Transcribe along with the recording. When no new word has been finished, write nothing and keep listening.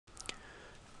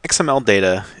XML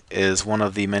data is one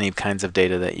of the many kinds of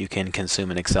data that you can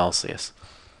consume in Xcelsius.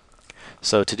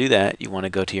 So to do that, you want to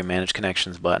go to your Manage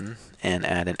Connections button and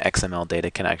add an XML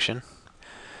data connection.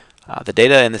 The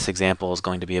data in this example is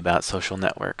going to be about social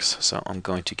networks, so I'm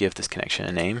going to give this connection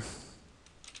a name.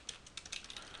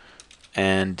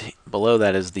 And below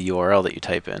that is the URL that you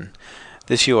type in.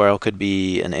 This URL could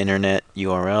be an internet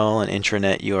URL, an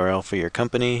intranet URL for your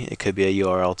company. It could be a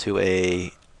URL to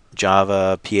a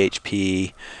Java,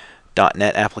 PHP,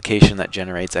 .NET application that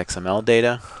generates XML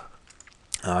data.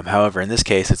 However, in this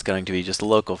case, it's going to be just a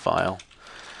local file.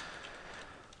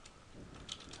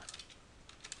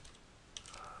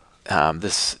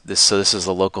 This is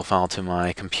a local file to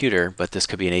my computer, but this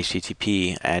could be an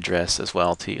HTTP address as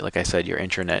well to, like I said, your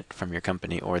intranet from your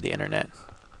company or the internet.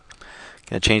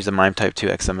 Going to change the MIME type to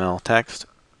XML text.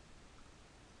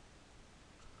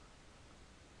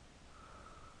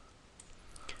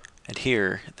 And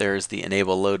here, there's the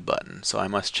Enable Load button. So I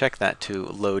must check that to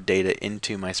load data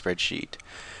into my spreadsheet,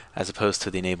 as opposed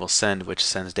to the Enable Send, which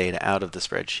sends data out of the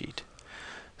spreadsheet.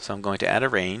 So I'm going to add a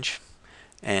range,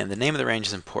 and the name of the range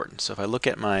is important. So if I look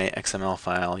at my XML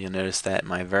file, you'll notice that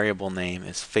my variable name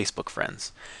is Facebook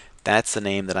Friends. That's the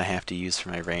name that I have to use for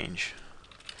my range.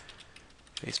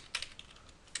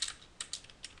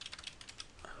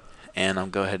 And I'll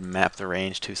go ahead and map the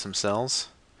range to some cells.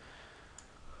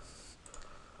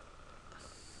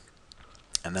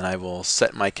 And then I will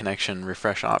set my connection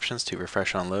refresh options to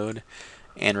refresh on load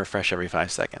and refresh every 5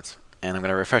 seconds. And I'm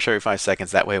going to refresh every 5 seconds.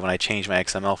 That way when I change my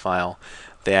XML file,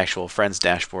 the actual Friends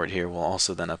dashboard here will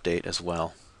also then update as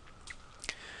well.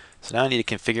 So now I need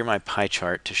to configure my pie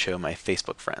chart to show my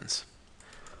Facebook friends.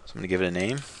 So I'm going to give it a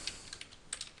name.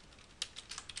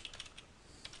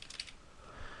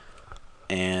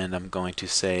 And I'm going to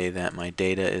say that my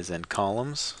data is in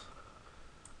columns.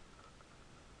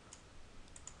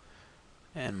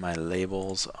 And my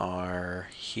labels are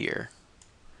here.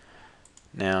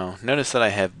 Now, notice that I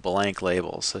have blank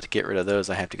labels. So to get rid of those,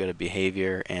 I have to go to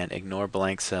Behavior and ignore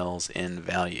blank cells in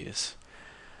Values.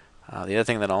 The other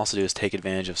thing that I'll also do is take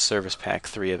advantage of Service Pack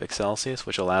 3 of Xcelsius,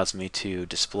 which allows me to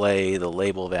display the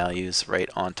label values right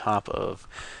on top of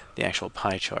the actual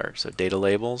pie chart. So data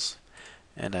labels,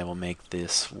 and I will make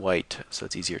this white so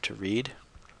it's easier to read.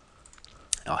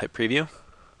 I'll hit preview.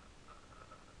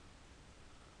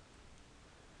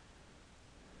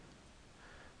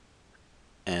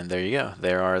 And there you go.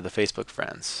 There are the Facebook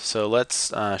friends. So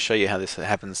let's show you how this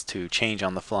happens to change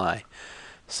on the fly.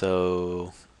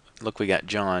 So look, we got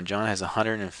John. John has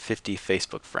 150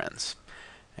 Facebook friends.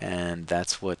 And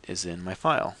that's what is in my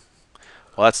file.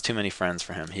 Well, that's too many friends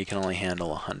for him. He can only handle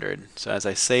 100. So as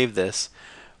I save this,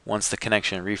 once the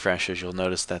connection refreshes, you'll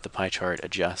notice that the pie chart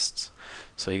adjusts.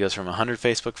 So he goes from 100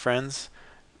 Facebook friends,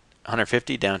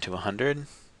 150 down to 100.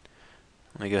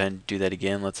 Let me go ahead and do that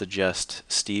again. Let's adjust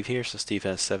Steve here. So Steve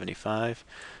has 75.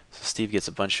 So Steve gets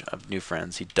a bunch of new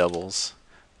friends. He doubles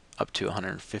up to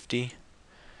 150.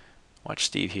 Watch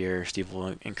Steve here. Steve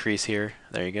will increase here.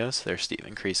 There he goes. There's Steve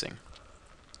increasing.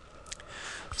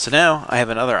 So now I have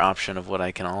another option of what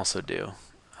I can also do.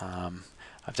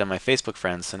 I've done my Facebook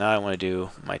friends, so now I want to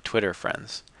do my Twitter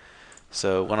friends.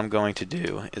 So what I'm going to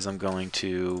do is I'm going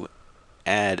to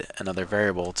add another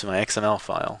variable to my XML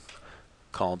file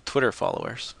called Twitter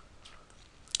followers.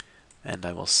 And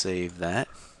I will save that.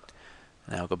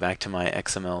 And I'll go back to my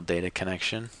XML data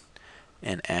connection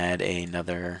and add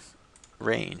another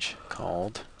range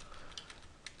called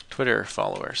Twitter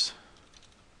followers.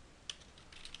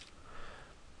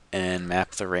 And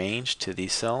map the range to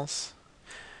these cells.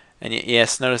 And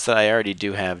yes, notice that I already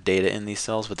do have data in these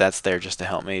cells, but that's there just to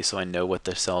help me so I know what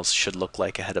the cells should look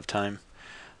like ahead of time.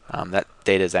 That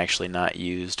data is actually not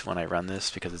used when I run this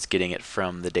because it's getting it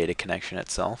from the data connection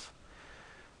itself.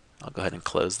 I'll go ahead and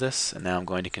close this, and now I'm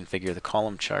going to configure the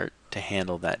column chart to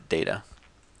handle that data.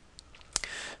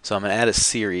 So I'm going to add a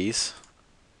series,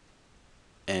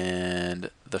 and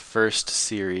the first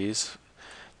series,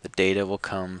 the data will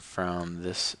come from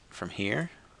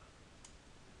here,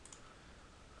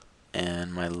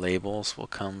 and my labels will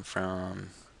come from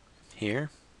here.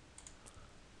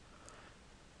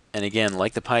 And again,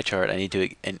 like the pie chart, I need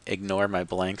to ignore my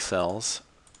blank cells.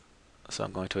 So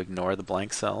I'm going to ignore the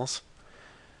blank cells.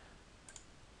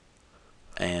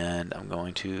 And I'm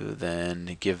going to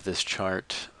then give this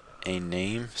chart a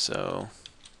name. So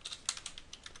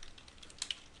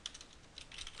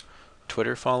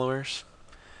Twitter followers.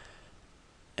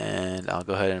 And I'll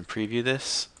go ahead and preview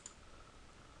this.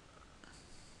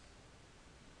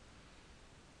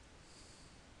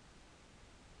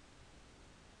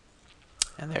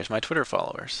 And there's my Twitter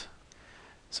followers.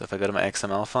 So if I go to my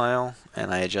XML file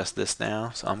and I adjust this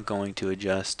now, so I'm going to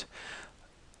adjust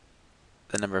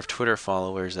the number of Twitter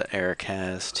followers that Eric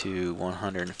has to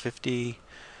 150,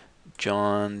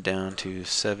 John down to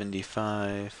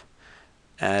 75,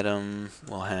 Adam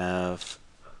will have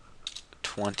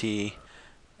 20,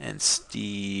 and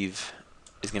Steve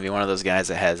is going to be one of those guys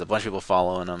that has a bunch of people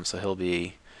following him, so he'll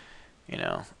be,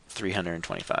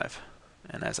 325.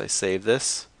 And as I save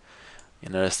this,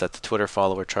 you'll notice that the Twitter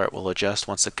follower chart will adjust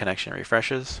once the connection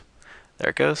refreshes. There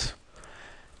it goes.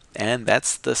 And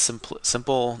that's the simple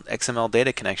XML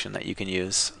data connection that you can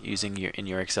use in your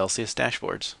Xcelsius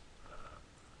dashboards.